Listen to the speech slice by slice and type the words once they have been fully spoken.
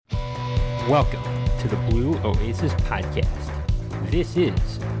Welcome to the Blue Oasis Podcast. This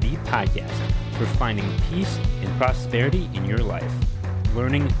is the podcast for finding peace and prosperity in your life,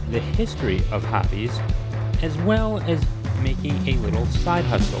 learning the history of hobbies, as well as making a little side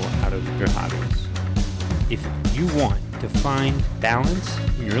hustle out of your hobbies. If you want to find balance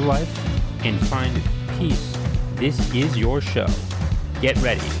in your life and find peace, this is your show. Get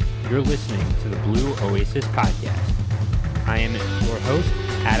ready. You're listening to the Blue Oasis Podcast. I am your host,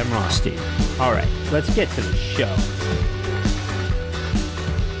 Adam Rothstein. All right, let's get to the show.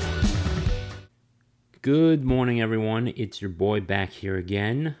 Good morning, everyone. It's your boy back here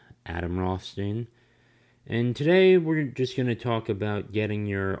again, Adam Rothstein. And today we're just going to talk about getting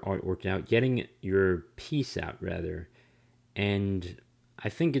your artwork out, getting your piece out, rather. And I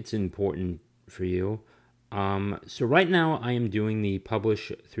think it's important for you. So right now I am doing the Publish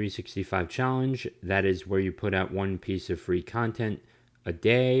 365 challenge. That is where you put out one piece of free content a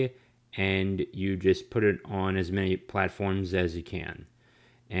day and you just put it on as many platforms as you can.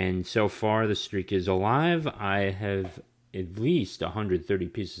 And so far the streak is alive. I have at least 130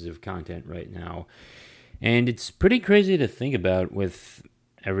 pieces of content right now. And it's pretty crazy to think about with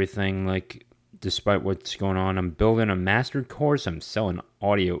everything, like, despite what's going on. I'm building a master course. I'm selling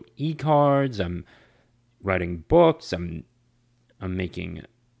audio e-cards. I'm writing books. I'm making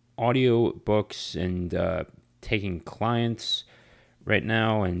audio books and taking clients right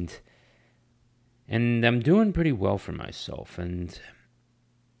now, and I'm doing pretty well for myself. And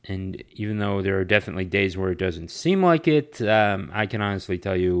even though there are definitely days where it doesn't seem like it, I can honestly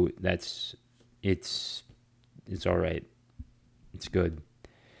tell you it's all right. It's good.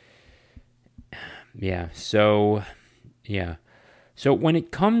 So when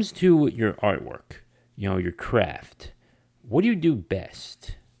it comes to your artwork, your craft, what do you do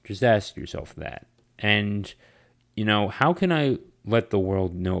best? Just ask yourself that. And, how can I let the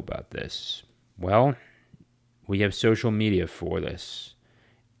world know about this? Well, we have social media for this.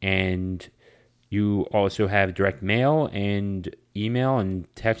 And you also have direct mail and email and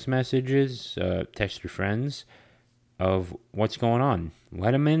text messages, text your friends of what's going on.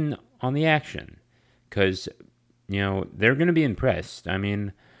 Let them in on the action because, they're going to be impressed. I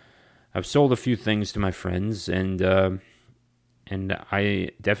mean, I've sold a few things to my friends, and I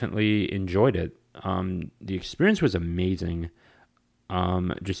definitely enjoyed it. The experience was amazing.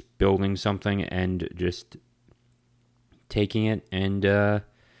 Just building something and just taking it and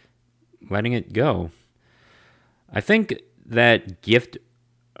letting it go. I think that the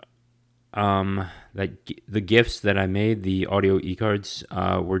gifts that I made, the audio e-cards,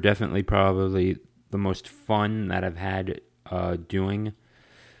 were definitely probably the most fun that I've had doing.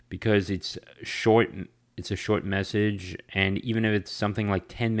 Because it's short, it's a short message, and even if it's something like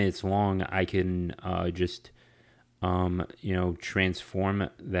 10 minutes long, I can just transform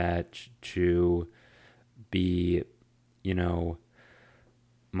that to be,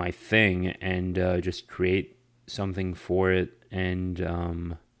 my thing, and just create something for it,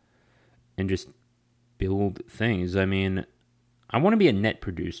 and just build things. I mean, I want to be a net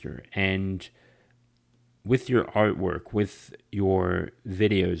producer, and with your artwork, with your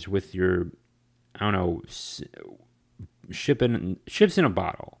videos, with your, ships in a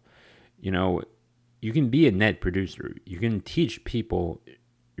bottle, you can be a net producer. You can teach people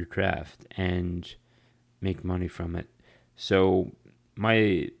your craft and make money from it. So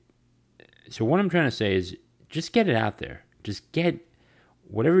what I'm trying to say is just get it out there. Just get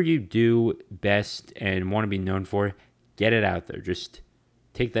whatever you do best and want to be known for, get it out there. Just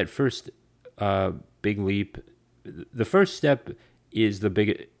take that first big leap. The first step is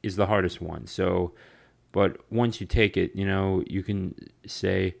the hardest one. So, but once you take it, you can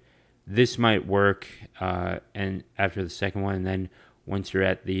say this might work, and after the second one, and then once you're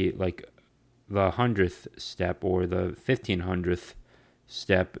at the 100th step or the 1500th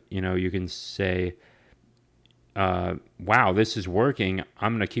step, you can say, wow, this is working.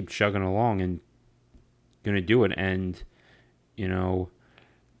 I'm gonna keep chugging along and gonna do it, and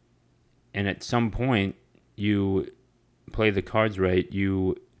and at some point, you play the cards right.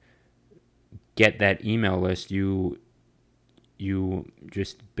 You get that email list. You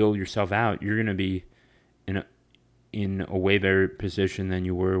just build yourself out. You're gonna be in a way better position than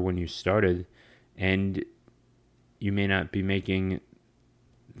you were when you started, and you may not be making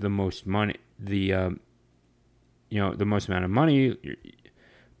the most money, the most amount of money,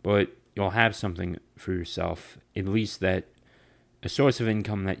 but you'll have something for yourself, at least a source of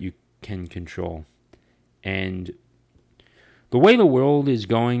income that you can control. And the way the world is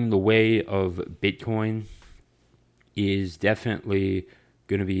going, the way of Bitcoin is definitely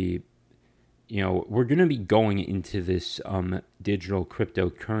going to be, we're going to be going into this digital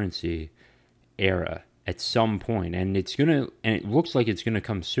cryptocurrency era at some point, and it looks like it's gonna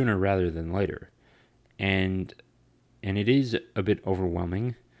come sooner rather than later, and it is a bit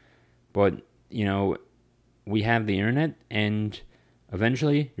overwhelming, but we have the internet, and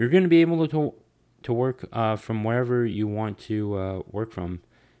eventually you're gonna be able to work from wherever you want to work from,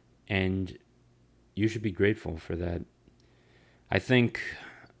 and you should be grateful for that. I think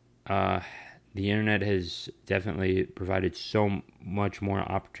the internet has definitely provided so much more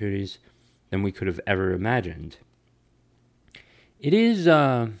opportunities than we could have ever imagined. It is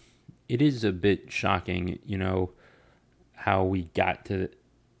a bit shocking, how we build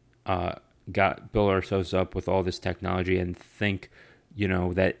ourselves up with all this technology and think,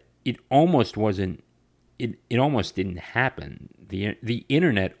 that it almost wasn't. It almost didn't happen. The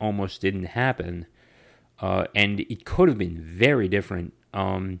internet almost didn't happen, and it could have been very different.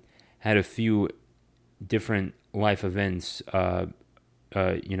 Had a few different life events,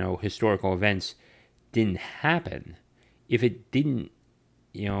 historical events didn't happen. If it didn't,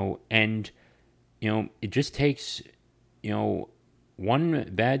 and it just takes, one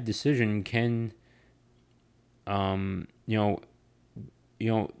bad decision can, one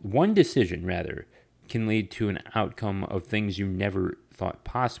decision rather can lead to an outcome of things you never thought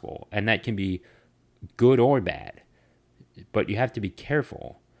possible, and that can be good or bad. But you have to be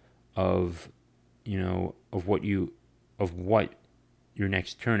careful of what your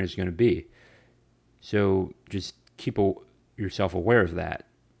next turn is going to be. So just keep yourself aware of that.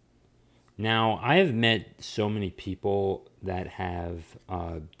 Now, I have met so many people that have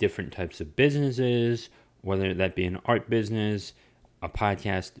different types of businesses, whether that be an art business, a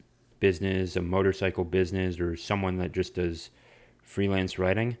podcast business, a motorcycle business, or someone that just does freelance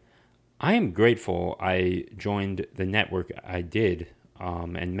writing. I am grateful I joined the network I did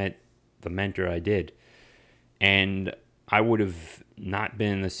and met the mentor I did. And I would have not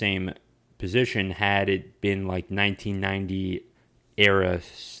been in the same position had it been like 1990 era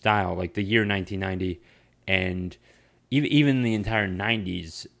style, like the year 1990, and even the entire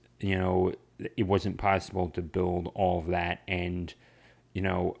 90s, it wasn't possible to build all of that, and,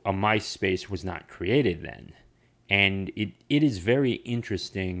 a MySpace was not created then. And it is very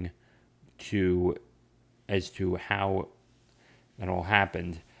interesting as to how that all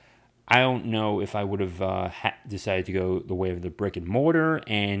happened. I don't know if I would have decided to go the way of the brick and mortar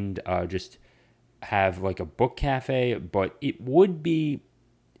and just have like a book cafe, but it would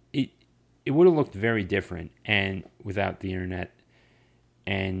have looked very different and without the internet.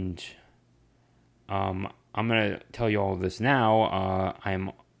 And I'm gonna tell you all of this now.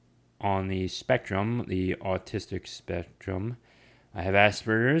 I'm on the spectrum, the autistic spectrum. I have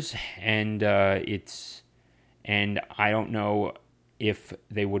Asperger's, and I don't know if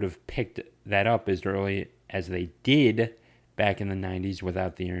they would have picked that up as early as they did back in the 90s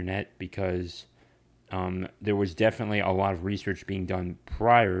without the internet, because there was definitely a lot of research being done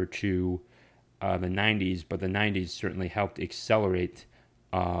prior to the 90s, but the 90s certainly helped accelerate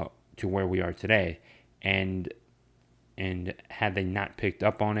to where we are today. And had they not picked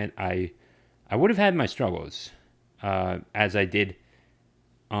up on it, I would have had my struggles, as I did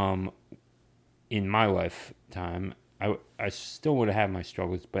in my lifetime. I still would have had my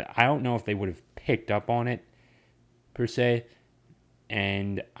struggles, but I don't know if they would have picked up on it, per se.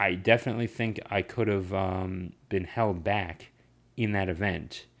 And I definitely think I could have been held back in that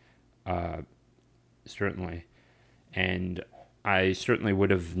event, certainly. And I certainly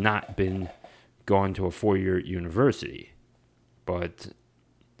would have not been going to a 4-year university. But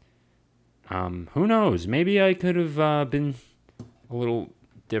who knows? Maybe I could have been a little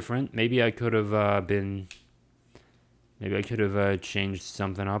different. Maybe I could have changed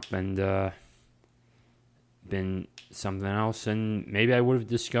something up and been something else, and maybe I would have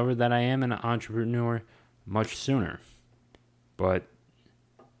discovered that I am an entrepreneur much sooner. But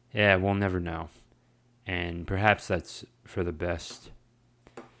yeah, we'll never know, and perhaps that's for the best.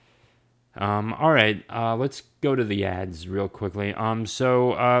 All right, let's go to the ads real quickly.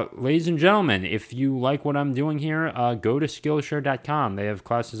 So ladies and gentlemen, if you like what I'm doing here, go to Skillshare.com. They have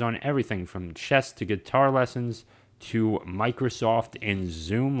classes on everything from chess to guitar lessons to Microsoft and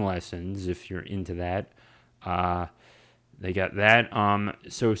Zoom lessons, if you're into that. They got that.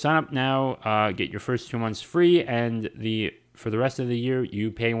 So sign up now, get your first 2 months free, and for the rest of the year,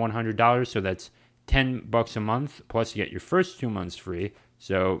 you pay $100, so that's $10 a month, plus you get your first 2 months free.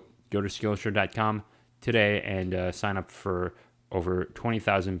 So go to Skillshare.com today and sign up for over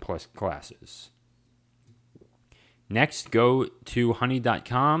 20,000 plus classes. Next, go to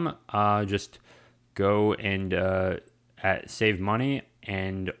honey.com. Just go and save money,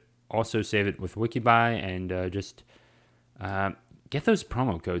 and also save it with Wikibuy, and just get those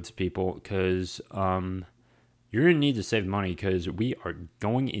promo codes, people, because you're going to need to save money because we are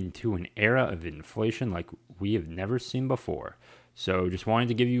going into an era of inflation like we have never seen before. So just wanted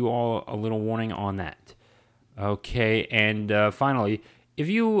to give you all a little warning on that. Okay, and finally, if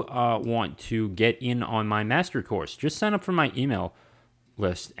you want to get in on my master course, just sign up for my email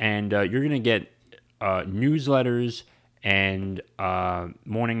list, and you're going to get newsletters and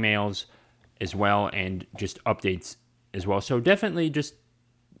morning mails as well, and just updates as well. So definitely just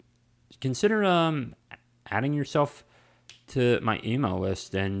consider adding yourself to my email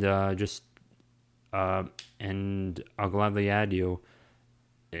list, and and I'll gladly add you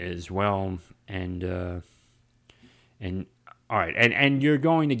as well. And all right, and you're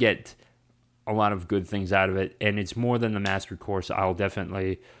going to get a lot of good things out of it, and it's more than the master course. I'll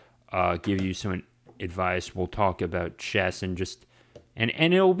definitely give you some advice. We'll talk about chess and just and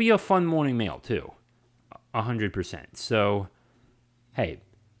it'll be a fun morning mail too, 100%. So hey,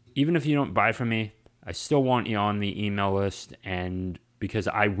 even if you don't buy from me, I still want you on the email list, and because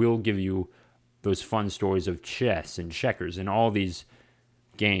I will give you those fun stories of chess and checkers and all these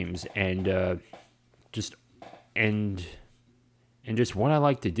games, and just what I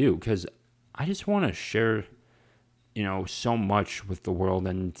like to do, because I just want to share, so much with the world,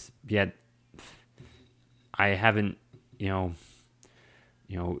 and yet I haven't, the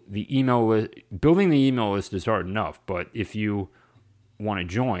email list, building the email list is hard enough, but if you want to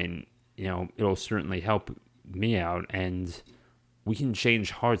join, it'll certainly help me out, and we can change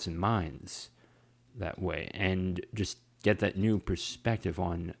hearts and minds that way, and just get that new perspective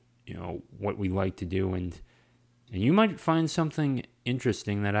on, what we like to do, and you might find something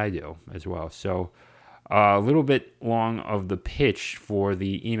interesting that I do as well. So a little bit long of the pitch for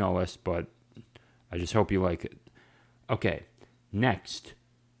the email list, but I just hope you like it. Okay, next,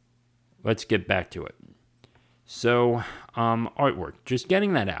 let's get back to it. So artwork, just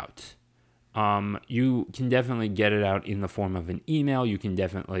getting that out. You can definitely get it out in the form of an email. You can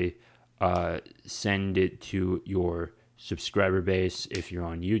definitely send it to your subscriber base. If you're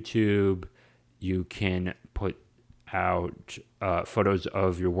on YouTube, you can put out photos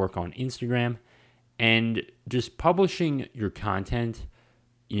of your work on Instagram, and just publishing your content,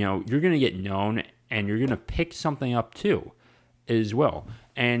 you're going to get known, and you're going to pick something up too as well.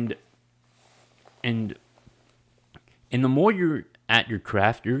 And the more you're at your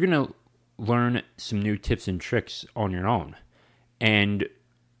craft, you're going to learn some new tips and tricks on your own. And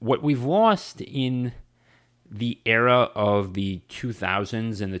what we've lost in the era of the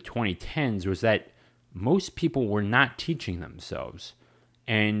 2000s and the 2010s was that most people were not teaching themselves.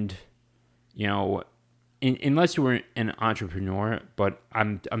 And, unless you were an entrepreneur, but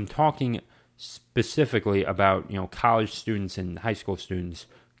I'm talking specifically about, college students and high school students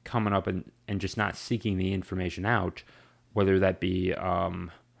coming up and just not seeking the information out, whether that be,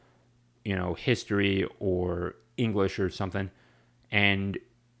 history or English or something. And,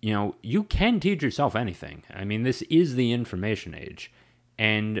 you can teach yourself anything. I mean, this is the information age.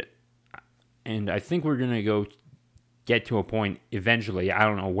 And I think we're going to get to a point eventually, I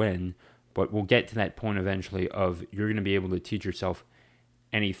don't know when, but we'll get to that point eventually of you're going to be able to teach yourself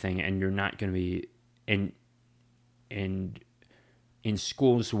anything, and you're not going to be, and in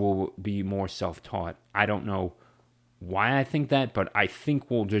schools will be more self-taught. I don't know why I think that, but I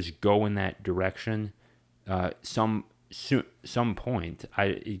think we'll just go in that direction some point.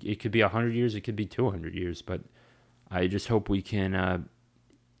 It could be 100 years, it could be 200 years, but I just hope we can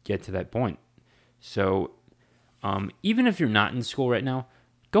get to that point. So even if you're not in school right now,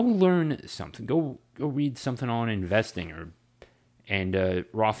 go learn something. Go read something on investing and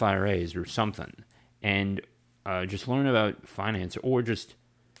Roth IRAs or something, and just learn about finance, or just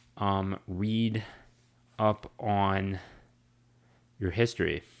read up on your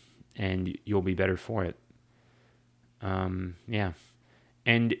history, and you'll be better for it. Yeah,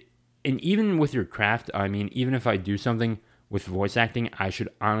 and even with your craft, I mean, even if I do something with voice acting, I should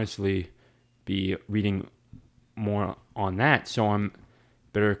honestly be reading more on that, so I'm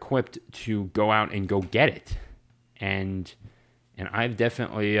better equipped to go out and go get it. And I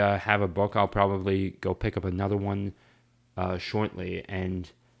definitely have a book. I'll probably go pick up another one shortly. And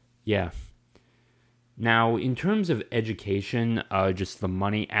yeah. Now, in terms of education, just the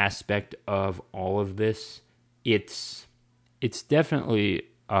money aspect of all of this, it's definitely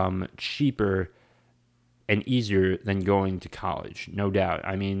cheaper and easier than going to college, no doubt.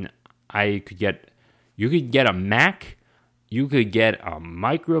 I mean, you could get a Mac, you could get a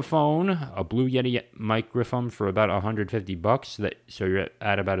microphone, a Blue Yeti microphone for about $150. So you're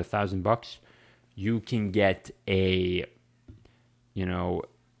at about $1,000. You can get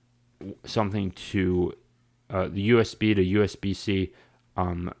something to the USB to USB-C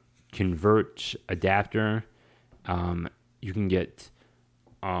convert adapter. You can get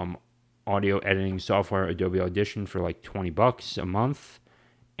audio editing software, Adobe Audition, for like $20 a month,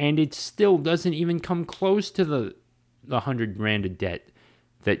 and it still doesn't even come close to the $100,000 of debt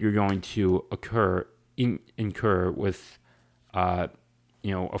that you're going to incur with a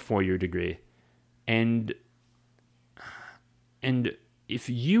 4-year degree. And if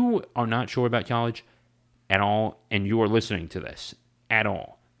you are not sure about college at all, and you are listening to this at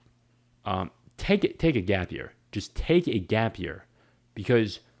all, take a gap year. Just take a gap year,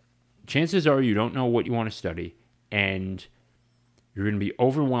 because chances are you don't know what you want to study, and you're going to be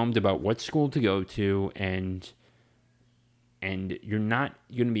overwhelmed about what school to go to, and you're not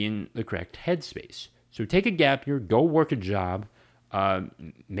going to be in the correct headspace. So take a gap year, go work a job,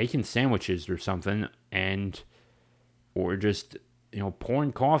 making sandwiches or something, or just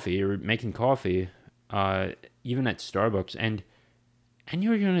pouring coffee or making coffee, even at Starbucks, and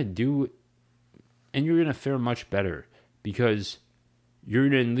you're gonna fare much better, because you're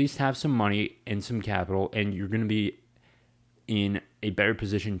gonna at least have some money and some capital, and you're gonna be in a better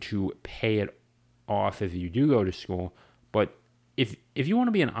position to pay it off if you do go to school. But if you want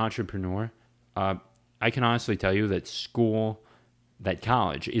to be an entrepreneur, I can honestly tell you that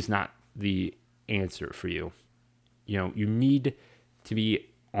college is not the answer for you. You need to be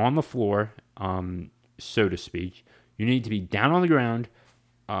on the floor, so to speak. You need to be down on the ground,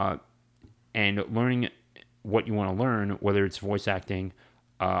 and learning what you want to learn, whether it's voice acting,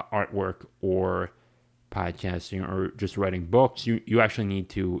 artwork, or podcasting, or just writing books. You actually need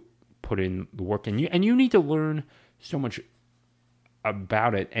to put in the work, and you need to learn so much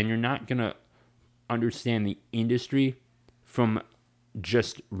about it, and you're not going to understand the industry from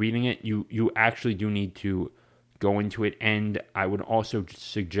just reading it. You actually do need to go into it, and I would also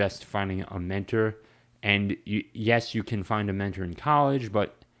suggest finding a mentor. And yes, you can find a mentor in college,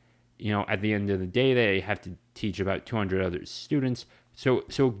 but at the end of the day, they have to teach about 200 other students.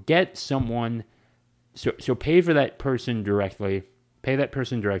 So get someone. So pay for that person directly. Pay that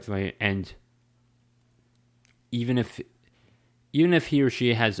person directly, and even if he or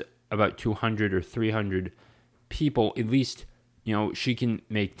she has about 200 or 300 people, at least she can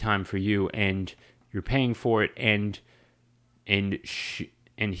make time for you, and you're paying for it, and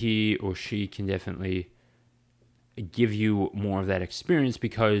he or she can definitely give you more of that experience,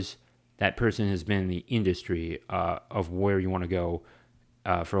 because that person has been in the industry of where you want to go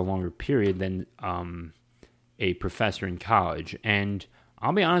for a longer period than a professor in college. And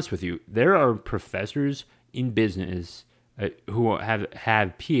I'll be honest with you, there are professors in business who have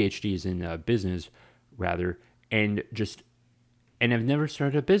PhDs in business, rather, and have never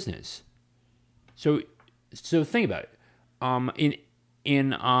started a business. So think about it.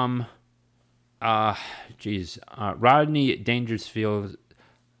 Rodney Dangerfield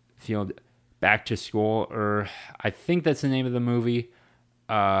Back to School, or I think that's the name of the movie.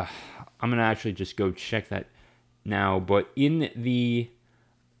 I'm gonna actually just go check that now. But in the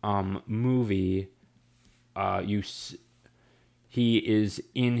movie, he is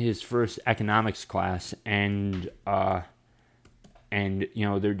in his first economics class, and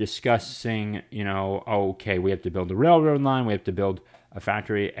they're discussing, okay, we have to build a railroad line, we have to build a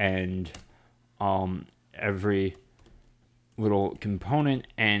factory, and every little component,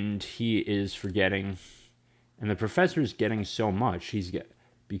 and he is forgetting, and the professor's getting so much,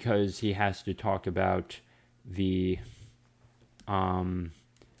 because he has to talk about the,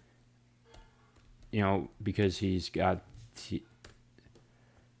 because he's got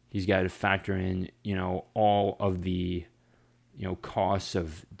to factor in, all of the, costs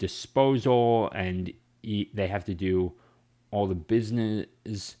of disposal, and they have to do all the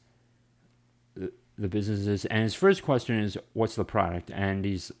businesses. And his first question is, what's the product? And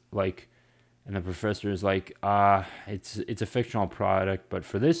he's like, and the professor is like, it's a fictional product, but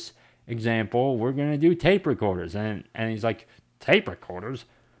for this example, we're going to do tape recorders. And he's like, tape recorders?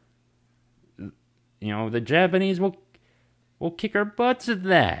 The Japanese will kick our butts at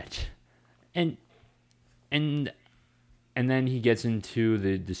that. And then he gets into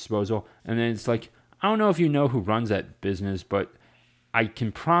the disposal, and then it's like, I don't know if you know who runs that business, but I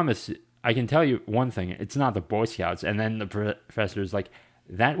can tell you one thing, it's not the Boy Scouts. And then the professor is like,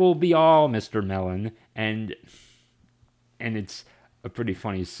 that will be all, Mr. Mellon. And it's a pretty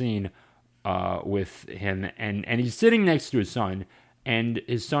funny scene with him, and he's sitting next to his son, and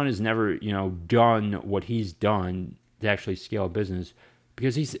his son has never, done what he's done to actually scale a business,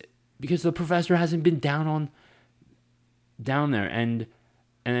 because the professor hasn't been down there, and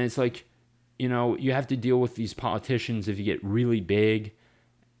it's like, you have to deal with these politicians if you get really big,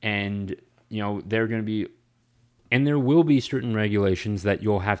 and they're going to be And there will be certain regulations that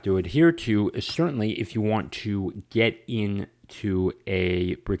you'll have to adhere to, certainly if you want to get into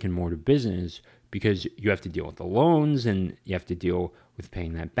a brick and mortar business, because you have to deal with the loans and you have to deal with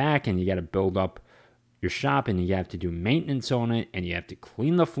paying that back, and you got to build up your shop, and you have to do maintenance on it, and you have to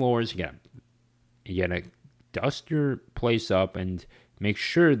clean the floors. You got to dust your place up and make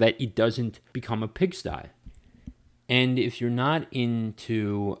sure that it doesn't become a pigsty. And if you're not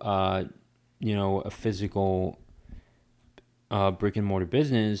into a physical brick and mortar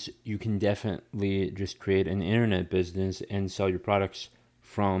business, you can definitely just create an internet business and sell your products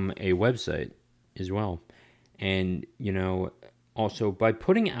from a website as well. And, also by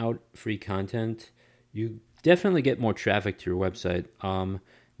putting out free content, you definitely get more traffic to your website.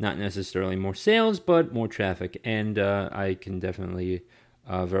 Not necessarily more sales, but more traffic. And I can definitely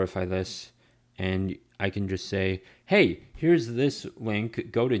verify this. And I can just say, hey, here's this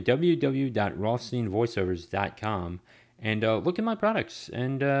link. Go to www.rothsteinvoiceovers.com and look at my products.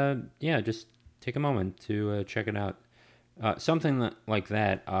 And just take a moment to check it out. Something like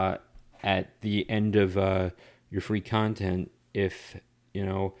that at the end of your free content, if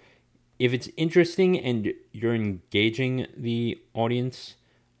it's interesting and you're engaging the audience,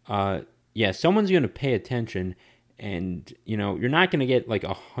 someone's going to pay attention. And, you're not going to get like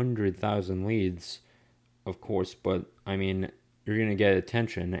 100,000 leads, of course, but I mean, you're going to get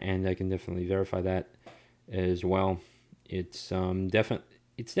attention, and I can definitely verify that as well. It's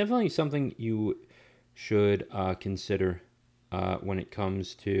definitely something you should consider when it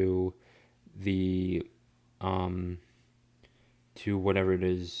comes to the to whatever it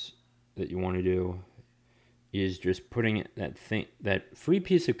is that you want to do, is just putting that free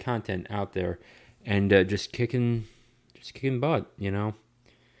piece of content out there, and just kicking butt.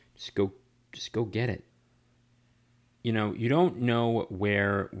 Just go get it. You don't know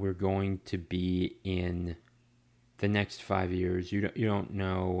where we're going to be in the next 5 years. You don't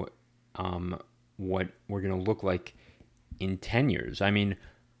know what we're going to look like in 10 years. I mean,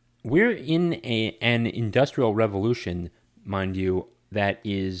 we're in an industrial revolution, mind you, that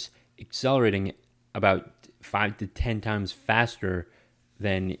is accelerating about 5 to 10 times faster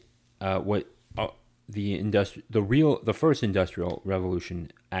than what the first industrial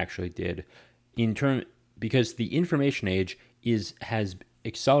revolution actually did, because the information age has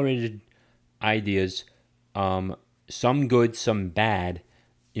accelerated ideas, some good, some bad,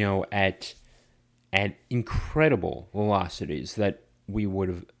 at incredible velocities that we would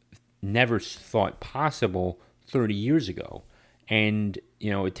have never thought possible 30 years ago. And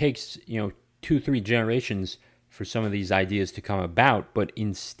it takes 2-3 generations for some of these ideas to come about, but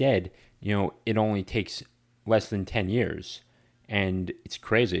instead, it only takes less than 10 years, and it's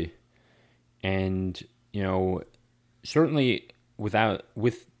crazy. And, certainly without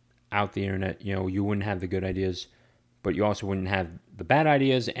the internet, you wouldn't have the good ideas, but you also wouldn't have the bad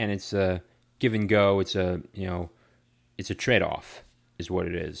ideas, and it's a give and go. It's a trade-off is what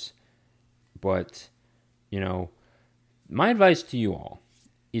it is. But, my advice to you all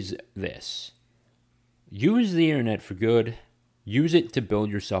is this: use the internet for good. Use it to build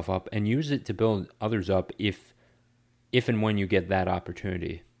yourself up, and use it to build others up if and when you get that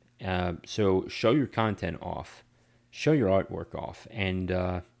opportunity. So show your content off. Show your artwork off. And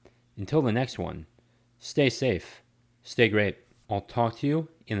until the next one, stay safe. Stay great. I'll talk to you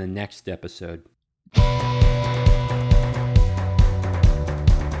in the next episode.